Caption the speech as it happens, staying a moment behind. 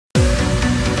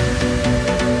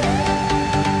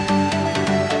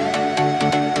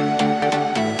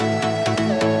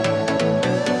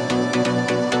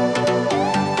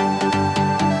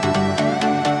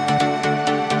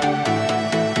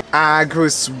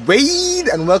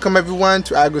Agrosuede, and welcome everyone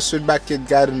to Agrosuede Backyard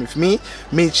Garden with me,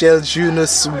 Michelle Junior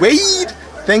Suede.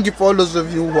 Thank you for all those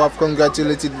of you who have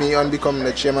congratulated me on becoming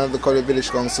the chairman of the Korea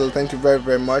Village Council. Thank you very,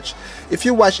 very much. If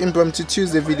you watched Impromptu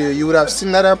Tuesday video, you would have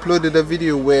seen that I uploaded a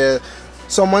video where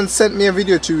someone sent me a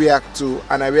video to react to,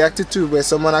 and I reacted to where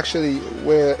someone actually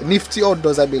were Nifty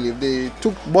Outdoors, I believe. They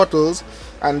took bottles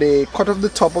and they cut off the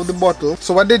top of the bottle.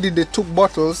 So what they did, they took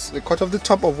bottles, they cut off the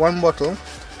top of one bottle,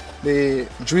 they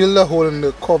drilled a hole in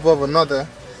the cover of another,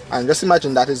 and just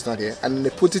imagine that is not here, and they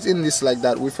put it in this like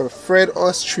that with a thread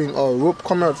or string or rope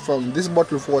coming out from this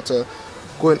bottle of water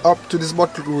going up to this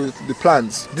bottle with the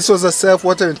plants. This was a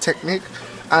self-watering technique,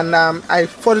 and I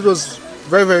thought it was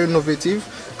very, very innovative,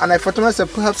 and I thought to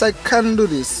myself, perhaps I can do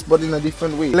this but in a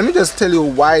different way. Let me just tell you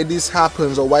why this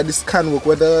happens, or why this can work,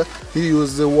 whether you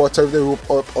use the water with the rope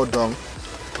up or down.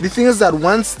 The thing is that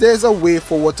once there's a way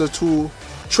for water to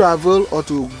travel or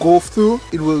to go through,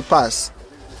 it will pass.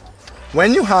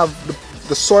 When you have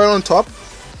the soil on top,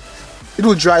 it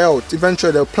will dry out.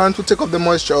 Eventually the plant will take up the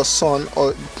moisture or sun,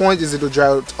 or the point is it will dry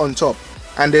out on top,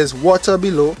 and there's water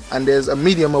below and there's a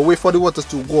medium, a way for the water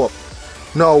to go up.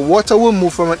 Now water will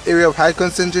move from an area of high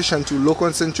concentration to low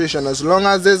concentration as long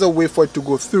as there's a way for it to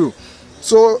go through.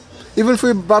 So even for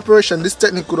evaporation, this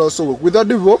technique could also work. Without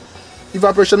the rope,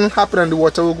 evaporation will happen and the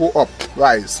water will go up,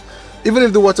 rise. Even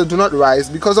if the water do not rise,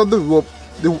 because of the rope,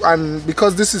 and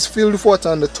because this is filled with water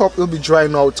and the top will be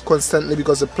drying out constantly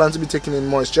because the plant will be taking in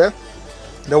moisture,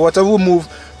 the water will move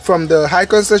from the high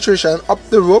concentration up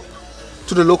the rope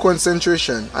to the low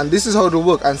concentration, and this is how it will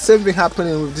work. And same thing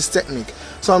happening with this technique.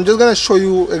 So I'm just going to show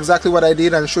you exactly what I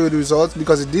did and show you the results,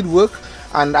 because it did work,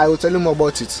 and I will tell you more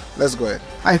about it. Let's go ahead.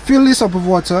 I fill this up with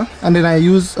water, and then I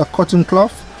use a cotton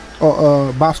cloth or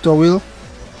a bath towel.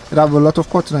 It have a lot of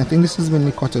cotton. I think this is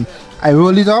mainly cotton. I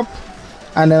roll it up,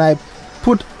 and then I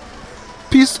put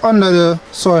piece under the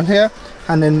soil here,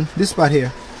 and then this part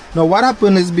here. Now what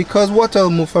happened is, because water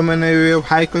will move from an area of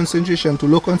high concentration to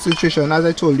low concentration, as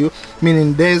I told you,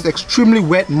 meaning there's extremely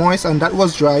wet, moist, and that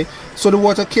was dry, so the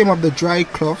water came up the dry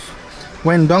cloth,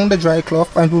 went down the dry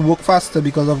cloth, and will work faster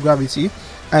because of gravity,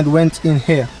 and went in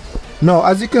here. Now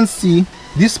as you can see,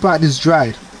 this part is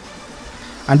dried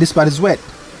and this part is wet.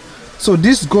 So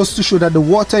this goes to show that the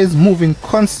water is moving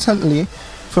constantly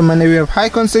from an area of high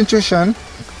concentration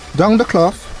down the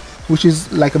cloth, which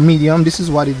is like a medium. This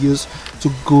is what it used to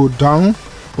go down.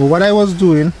 But what I was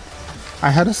doing,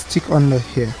 I had a stick under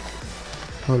here.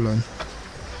 Hold on,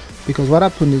 because what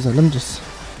happened is, let me just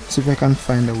see if I can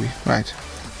find a way. Right,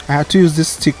 I had to use this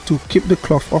stick to keep the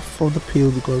cloth off of the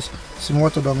pail, because some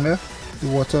water down there, the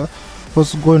water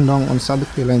was going down on the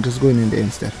pail and just going in there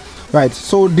instead. Right,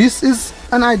 so this is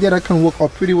an idea that can work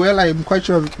out pretty well. I'm quite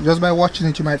sure just by watching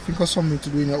it you might think of something to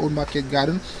do in your own backyard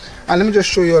garden. And let me just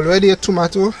show you already a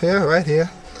tomato here, right here,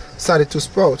 started to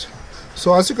sprout.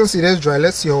 So as you can see, there's dry.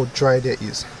 Let's see how dry there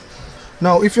is.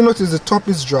 Now if you notice, the top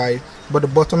is dry but the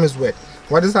bottom is wet.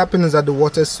 What is happening is that the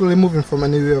water is slowly moving from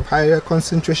an area of higher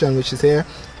concentration, which is here,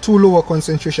 to lower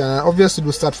concentration, and obviously it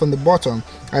will start from the bottom,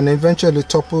 and eventually the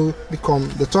top will become,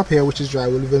 the top here, which is dry,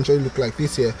 will eventually look like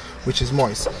this here, which is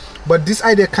moist. But this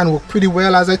idea can work pretty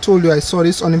well. As I told you, I saw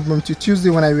this on Impromptu Tuesday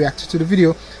when I reacted to the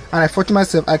video, and I thought to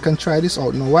myself, I can try this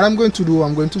out. Now what I'm going to do,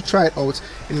 I'm going to try it out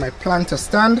in my planter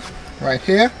stand right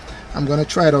here. I'm going to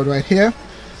try it out right here.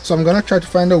 So I'm going to try to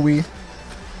find a way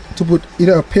to put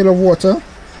either a pail of water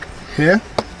here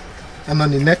and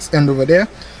on the next end over there,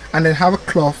 and then have a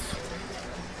cloth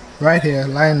right here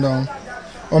lying down,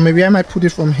 or maybe I might put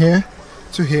it from here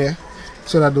to here,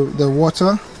 so that the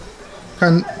water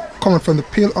can come from the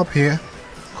pail up here,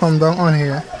 come down on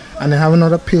here, and then have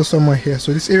another pail somewhere here,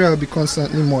 so this area will be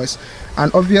constantly moist.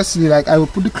 And obviously, like, I will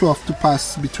put the cloth to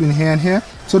pass between here and here,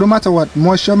 so no matter what,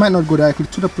 moisture might not go directly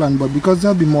to the plant, but because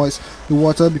they'll be moist, the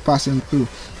water will be passing through.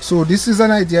 So this is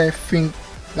an idea I think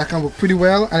that can work pretty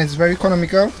well, and it's very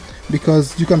economical,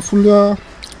 because you can fill your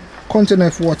container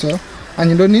with water and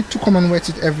you don't need to come and wet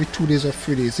it every 2 days or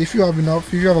 3 days. If you have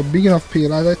enough, if you have a big enough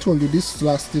pail, as I told you, this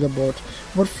lasted about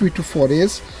 3 to 4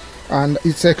 days, and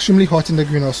it's extremely hot in the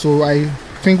greenhouse. So I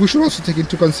think we should also take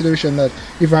into consideration that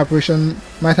evaporation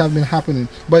might have been happening,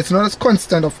 but it's not as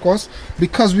constant, of course,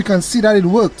 because we can see that it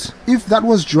worked. If that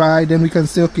was dry, then we can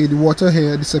say, okay, the water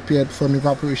here disappeared from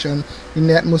evaporation in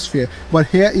the atmosphere, but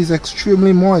here is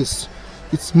extremely moist.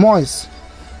 It's moist,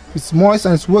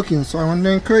 and it's working. So I want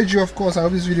to encourage you, of course, I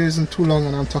hope this video isn't too long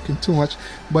and I'm talking too much,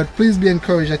 but please be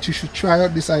encouraged that you should try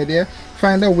out this idea.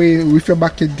 Find a way with your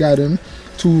backyard garden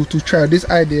to try this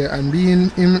idea and be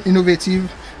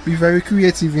innovative be very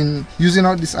creative in using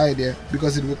out this idea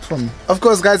because it worked for me. Of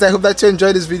course guys, I hope that you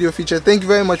enjoyed this video feature. Thank you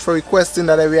very much for requesting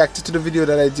that I reacted to the video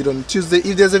that I did on Tuesday.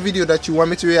 If there's a video that you want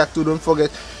me to react to, don't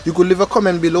forget you could leave a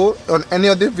comment below on any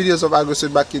of the videos of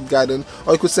Agrosuede Backyard Garden,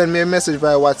 or you could send me a message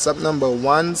via WhatsApp number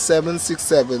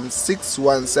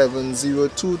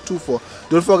 1767-617-0224.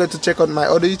 Don't forget to check out my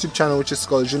other YouTube channel, which is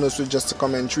called Junos with Just a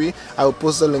Commentary. I will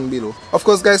post the link below. Of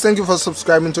course guys, thank you for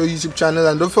subscribing to our YouTube channel,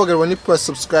 and don't forget when you press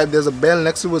subscribe, there's a bell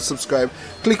next to the word subscribe.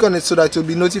 Click on it so that you'll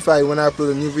be notified when I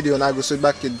upload a new video on Agrosuede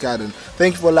Backyard Garden.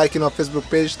 Thank you for liking our Facebook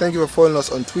page. Thank you for following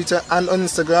us on Twitter and on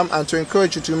Instagram, and to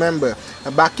encourage you to remember,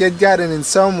 a backyard garden in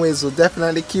some ways will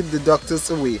definitely keep the doctors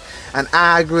away. And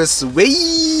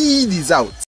Agrosuede is out.